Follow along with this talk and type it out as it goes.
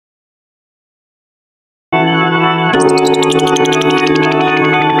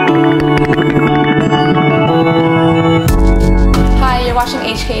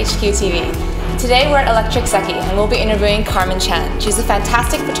HQTV. Today we're at Electric Sekki and we'll be interviewing Carmen Chan. She's a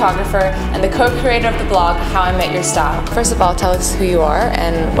fantastic photographer and the co-creator of the blog How I Met Your Style. First of all, tell us who you are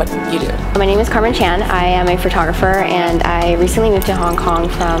and what you do. My name is Carmen Chan. I am a photographer and I recently moved to Hong Kong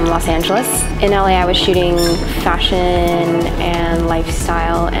from Los Angeles. In LA I was shooting fashion and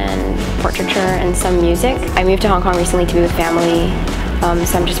lifestyle and portraiture and some music. I moved to Hong Kong recently to be with family.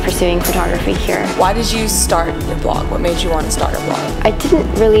 So I'm just pursuing photography here. Why did you start your blog? What made you want to start a blog? I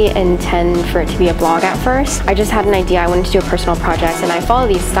didn't really intend for it to be a blog at first. I just had an idea. I wanted to do a personal project and I follow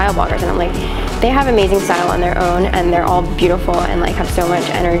these style bloggers and I'm like, they have amazing style on their own and they're all beautiful and like have so much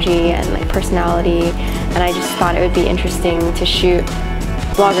energy and like personality, and I just thought it would be interesting to shoot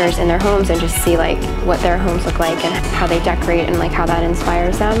bloggers in their homes and just see like what their homes look like and how they decorate and like how that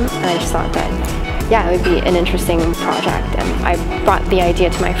inspires them. And I just thought that yeah, it would be an interesting project, and I brought the idea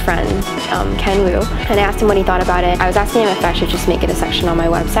to my friend, Ken Wu, and I asked him what he thought about it. I was asking him if I should just make it a section on my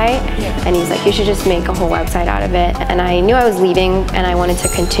website, and he's like, you should just make a whole website out of it. And I knew I was leaving and I wanted to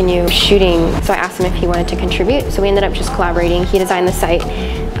continue shooting, so I asked him if he wanted to contribute. So we ended up just collaborating. He designed the site.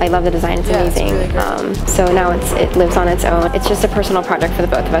 I love the design, it's amazing. It's really so now it lives on its own. It's just a personal project for the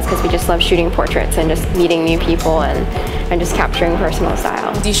both of us because we just love shooting portraits and just meeting new people and just capturing personal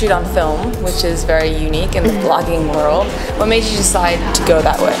style. You shoot on film, which is very unique in the blogging world. What made you decide to go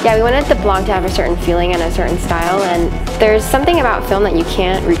that way? Yeah, we wanted the blog to have a certain feeling and a certain style, and there's something about film that you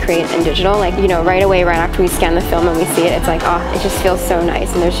can't recreate in digital. Like, you know, right away, right after we scan the film and we see it, it's like, oh, it just feels so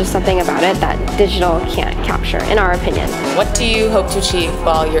nice, and there's just something about it that digital can't capture, in our opinion. What do you hope to achieve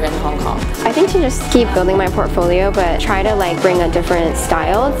while you're in Hong Kong? I think to just keep building my portfolio, but try to like bring a different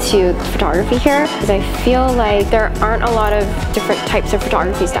style to photography here, because I feel like there aren't a lot of different types of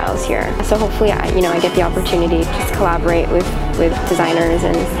photography styles here. So hopefully I get the opportunity to just collaborate with designers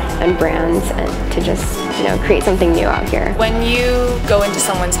and brands and to just create something new out here. When you go into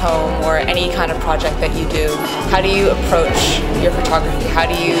someone's home or any kind of project that you do, how do you approach your photography? How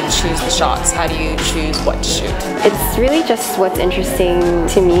do you choose the shots? How do you choose what to shoot? It's really just what's interesting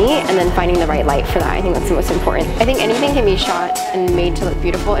to me and then finding the right light for that. I think that's the most important. I think anything can be shot and made to look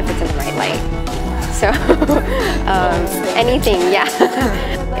beautiful if it's in the right light. So anything, yeah.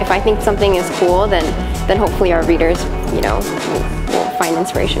 If I think something is cool, then hopefully our readers, will find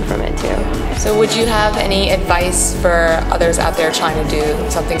inspiration from it too. So would you have any advice for others out there trying to do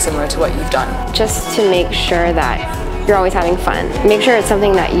something similar to what you've done? Just to make sure that you're always having fun. Make sure it's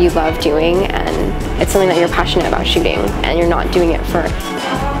something that you love doing and it's something that you're passionate about shooting, and you're not doing it for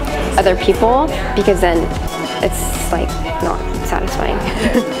other people, because then it's like not satisfying.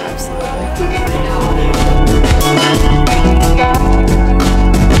 Absolutely.